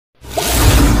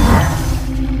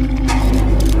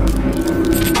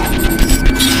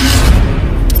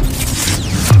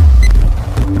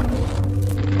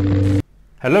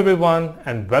Hello everyone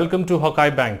and welcome to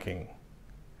Hawkeye Banking.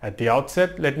 At the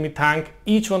outset, let me thank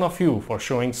each one of you for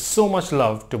showing so much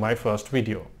love to my first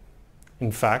video.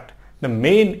 In fact, the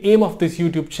main aim of this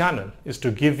YouTube channel is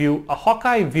to give you a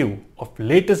Hawkeye view of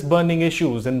latest burning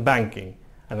issues in banking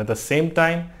and at the same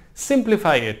time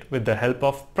simplify it with the help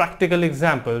of practical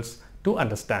examples to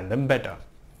understand them better.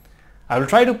 I will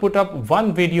try to put up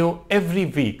one video every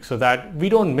week so that we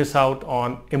don't miss out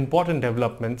on important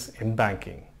developments in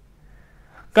banking.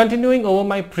 Continuing over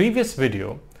my previous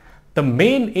video, the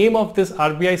main aim of this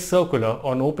RBI circular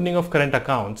on opening of current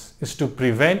accounts is to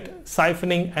prevent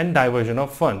siphoning and diversion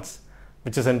of funds,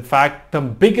 which is in fact the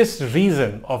biggest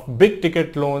reason of big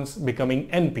ticket loans becoming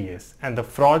NPAs and the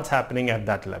frauds happening at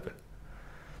that level.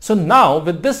 So now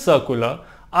with this circular,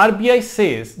 RBI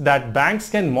says that banks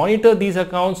can monitor these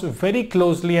accounts very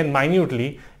closely and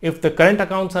minutely if the current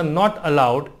accounts are not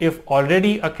allowed if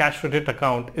already a cash credit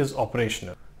account is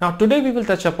operational. Now today we will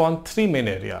touch upon three main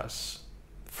areas.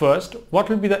 First, what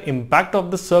will be the impact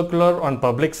of the circular on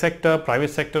public sector,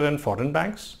 private sector and foreign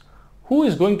banks? Who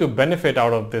is going to benefit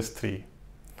out of these three?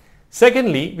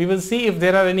 Secondly, we will see if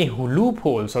there are any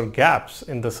loopholes or gaps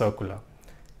in the circular.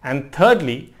 And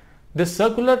thirdly, this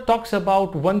circular talks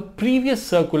about one previous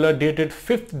circular dated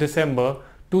 5th December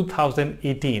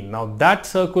 2018. Now that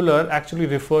circular actually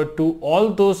referred to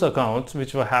all those accounts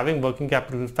which were having working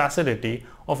capital facility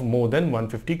of more than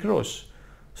 150 crores.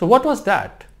 So what was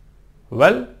that?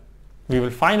 Well, we will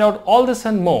find out all this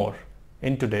and more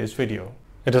in today's video.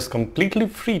 It is completely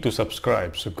free to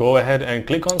subscribe, so go ahead and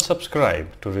click on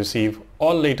subscribe to receive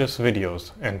all latest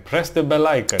videos and press the bell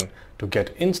icon to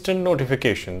get instant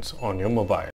notifications on your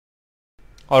mobile.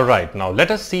 Alright, now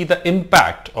let us see the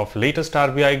impact of latest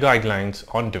RBI guidelines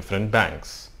on different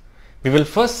banks. We will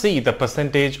first see the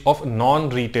percentage of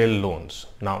non-retail loans.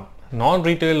 Now,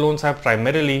 non-retail loans are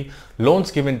primarily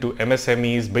loans given to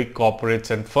MSMEs, big corporates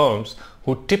and firms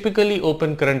who typically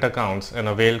open current accounts and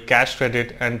avail cash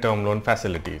credit and term loan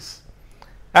facilities.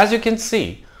 As you can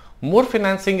see, more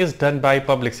financing is done by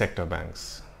public sector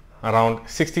banks. Around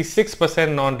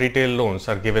 66% non-retail loans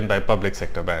are given by public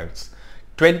sector banks,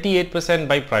 28%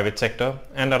 by private sector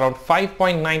and around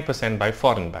 5.9% by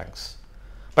foreign banks.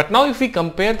 But now if we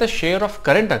compare the share of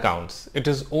current accounts, it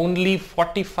is only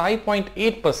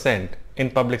 45.8% in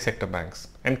public sector banks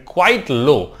and quite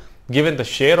low given the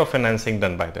share of financing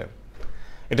done by them.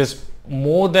 It is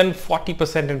more than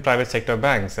 40% in private sector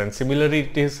banks and similarly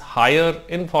it is higher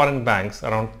in foreign banks,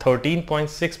 around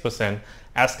 13.6%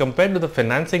 as compared to the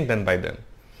financing done by them.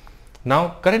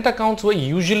 Now, current accounts were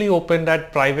usually opened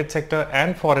at private sector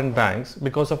and foreign banks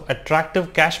because of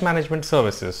attractive cash management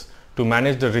services to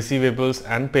manage the receivables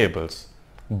and payables.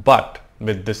 But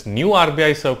with this new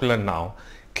RBI circular now,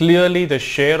 clearly the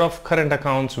share of current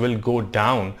accounts will go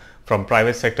down from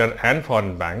private sector and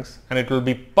foreign banks and it will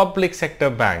be public sector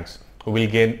banks who will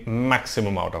gain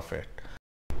maximum out of it.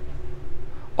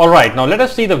 Alright, now let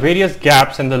us see the various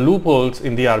gaps and the loopholes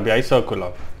in the RBI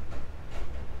circular.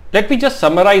 Let me just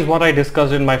summarize what I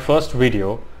discussed in my first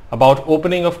video about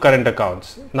opening of current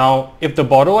accounts. Now, if the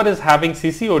borrower is having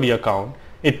CCOD account,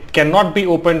 it cannot be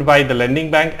opened by the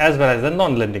lending bank as well as the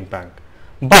non-lending bank.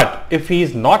 But if he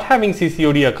is not having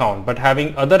CCOD account but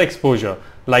having other exposure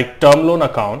like term loan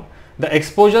account, the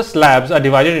exposure slabs are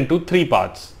divided into three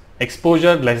parts.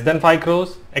 Exposure less than 5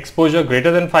 crores, exposure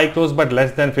greater than 5 crores but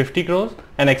less than 50 crores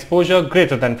and exposure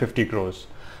greater than 50 crores.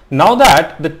 Now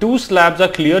that the two slabs are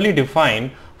clearly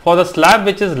defined, for the slab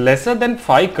which is lesser than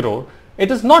 5 crore,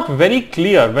 it is not very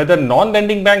clear whether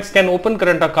non-lending banks can open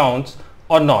current accounts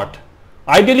or not.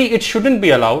 Ideally, it shouldn't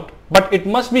be allowed, but it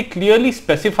must be clearly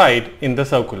specified in the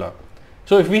circular.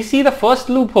 So if we see the first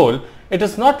loophole, it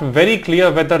is not very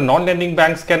clear whether non-lending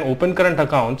banks can open current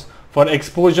accounts for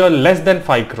exposure less than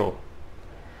 5 crore.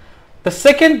 The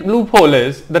second loophole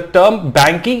is the term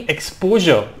banking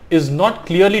exposure is not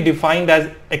clearly defined,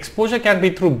 as exposure can be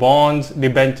through bonds,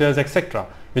 debentures, etc.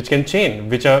 which can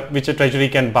change, which a treasury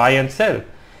can buy and sell.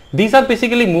 These are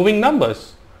basically moving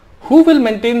numbers. Who will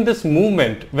maintain this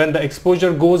movement when the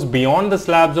exposure goes beyond the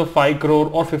slabs of 5 crore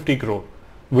or 50 crore?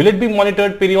 Will it be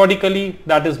monitored periodically,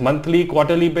 that is monthly,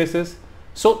 quarterly basis?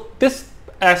 So this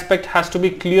aspect has to be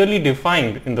clearly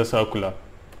defined in the circular.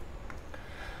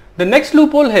 The next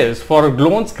loophole is for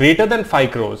loans greater than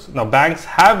 5 crores. Now banks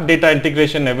have data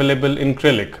integration available in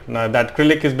Clerk. Now that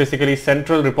Clerk is basically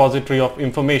central repository of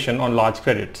information on large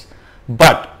credits.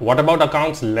 But what about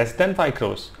accounts less than 5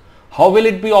 crores? How will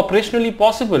it be operationally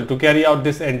possible to carry out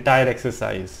this entire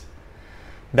exercise?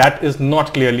 That is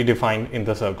not clearly defined in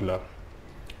the circular.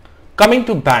 Coming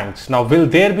to banks, now will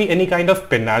there be any kind of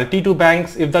penalty to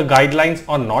banks if the guidelines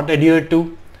are not adhered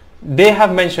to? they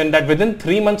have mentioned that within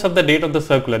 3 months of the date of the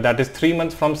circular, that is 3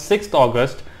 months from 6th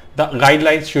August, the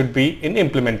guidelines should be in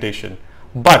implementation.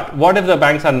 But what if the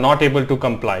banks are not able to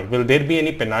comply? Will there be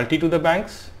any penalty to the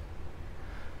banks?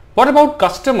 What about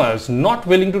customers not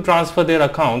willing to transfer their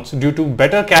accounts due to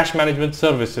better cash management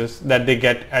services that they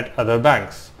get at other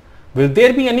banks? Will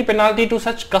there be any penalty to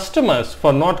such customers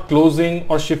for not closing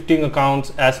or shifting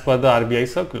accounts as per the RBI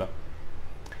circular?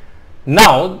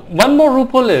 Now, one more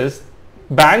loophole is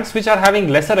banks which are having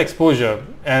lesser exposure,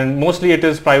 and mostly it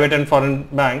is private and foreign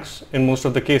banks in most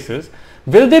of the cases,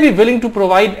 will they be willing to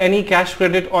provide any cash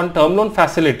credit on term loan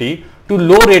facility to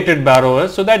low rated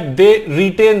borrowers so that they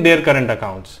retain their current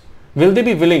accounts? Will they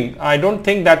be willing? I don't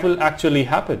think that will actually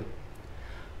happen.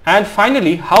 And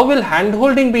finally, how will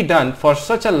handholding be done for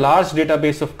such a large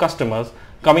database of customers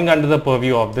coming under the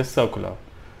purview of this circular?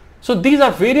 So these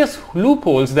are various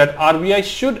loopholes that RBI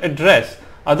should address,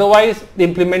 otherwise the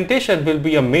implementation will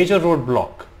be a major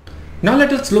roadblock. Now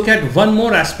let us look at one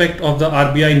more aspect of the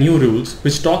RBI new rules,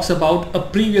 which talks about a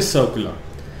previous circular.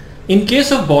 In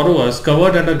case of borrowers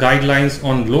covered under guidelines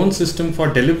on loan system for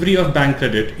delivery of bank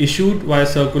credit issued via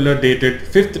circular dated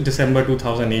 5th December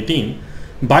 2018,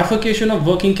 bifurcation of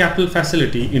working capital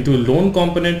facility into loan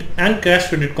component and cash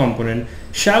credit component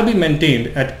shall be maintained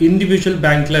at individual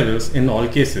bank levels in all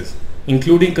cases,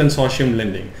 including consortium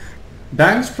lending.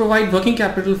 Banks provide working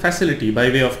capital facility by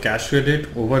way of cash credit,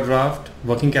 overdraft,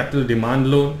 working capital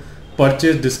demand loan,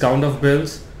 purchase discount of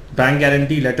bills, bank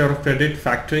guarantee letter of credit,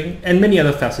 factoring, and many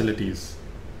other facilities.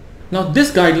 Now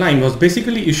this guideline was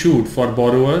basically issued for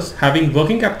borrowers having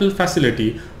working capital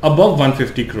facility above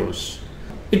 150 crores.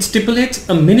 It stipulates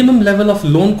a minimum level of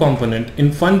loan component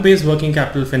in fund-based working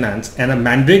capital finance and a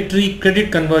mandatory credit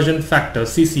conversion factor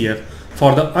 (CCF)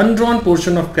 for the undrawn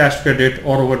portion of cash credit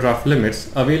or overdraft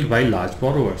limits availed by large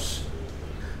borrowers.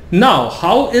 Now,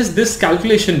 how is this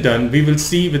calculation done? We will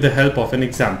see with the help of an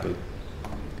example.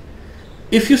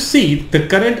 If you see the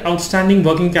current outstanding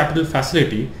working capital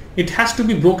facility, it has to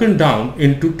be broken down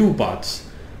into two parts: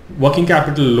 working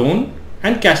capital loan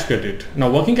and cash credit. Now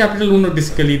working capital loan is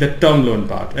basically the term loan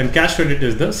part and cash credit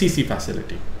is the CC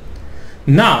facility.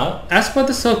 Now as per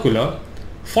the circular,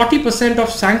 40% of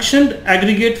sanctioned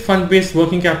aggregate fund-based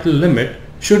working capital limit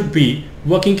should be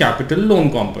working capital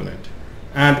loan component,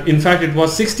 and in fact it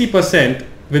was 60%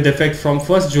 with effect from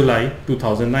 1st July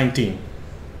 2019.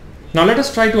 Now let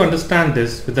us try to understand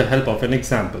this with the help of an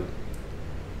example.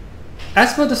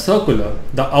 As per the circular,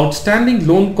 the outstanding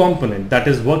loan component, that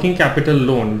is working capital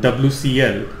loan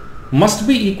WCL, must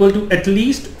be equal to at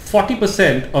least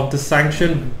 40% of the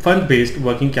sanctioned fund-based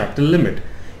working capital limit,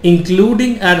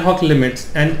 including ad hoc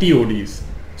limits and TODs.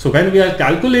 So when we are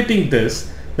calculating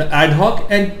this, the ad hoc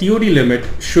and TOD limit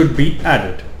should be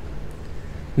added.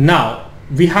 Now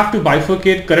we have to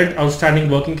bifurcate current outstanding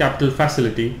working capital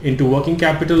facility into working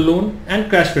capital loan and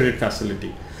cash credit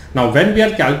facility. Now when we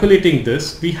are calculating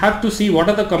this, we have to see what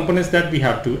are the components that we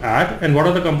have to add and what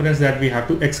are the components that we have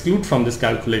to exclude from this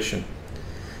calculation.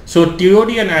 So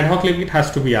TOD and ad hoc limit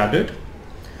has to be added.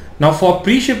 Now for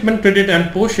pre-shipment credit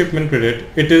and post-shipment credit,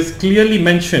 it is clearly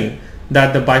mentioned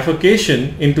that the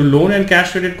bifurcation into loan and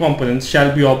cash credit components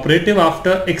shall be operative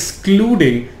after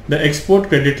excluding the export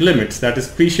credit limits, that is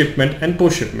pre-shipment and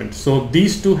post-shipment. So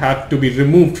these two have to be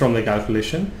removed from the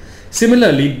calculation.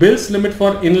 Similarly, bills limit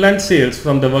for inland sales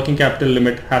from the working capital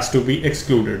limit has to be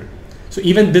excluded. So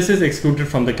even this is excluded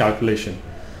from the calculation.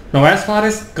 Now as far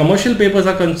as commercial papers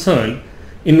are concerned,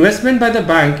 investment by the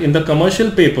bank in the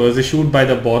commercial papers issued by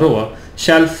the borrower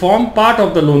shall form part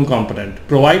of the loan component,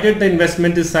 provided the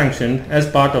investment is sanctioned as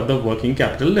part of the working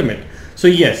capital limit. So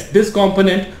yes, this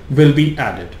component will be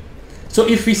added. So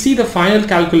if we see the final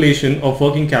calculation of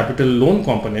working capital loan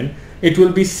component, it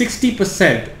will be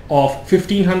 60% of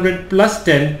 1500 plus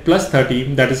 10 plus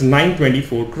 30, that is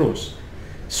 924 crores.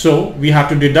 So we have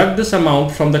to deduct this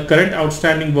amount from the current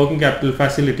outstanding working capital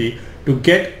facility to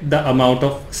get the amount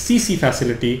of CC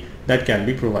facility that can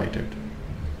be provided.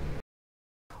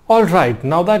 Alright,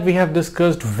 now that we have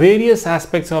discussed various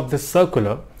aspects of this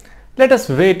circular, let us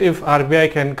wait if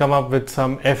RBI can come up with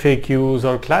some FAQs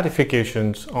or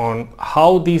clarifications on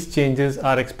how these changes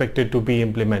are expected to be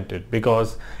implemented,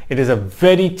 because it is a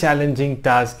very challenging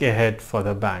task ahead for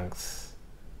the banks.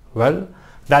 Well,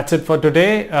 that's it for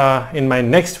today. In my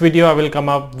next video, I will come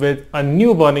up with a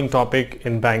new burning topic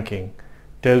in banking.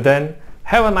 Till then,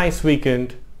 have a nice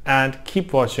weekend and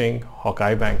keep watching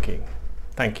Hawkeye Banking.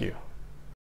 Thank you.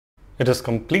 It is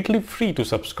completely free to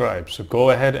subscribe, so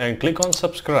go ahead and click on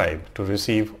subscribe to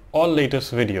receive all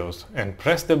latest videos and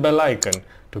press the bell icon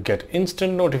to get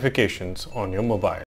instant notifications on your mobile.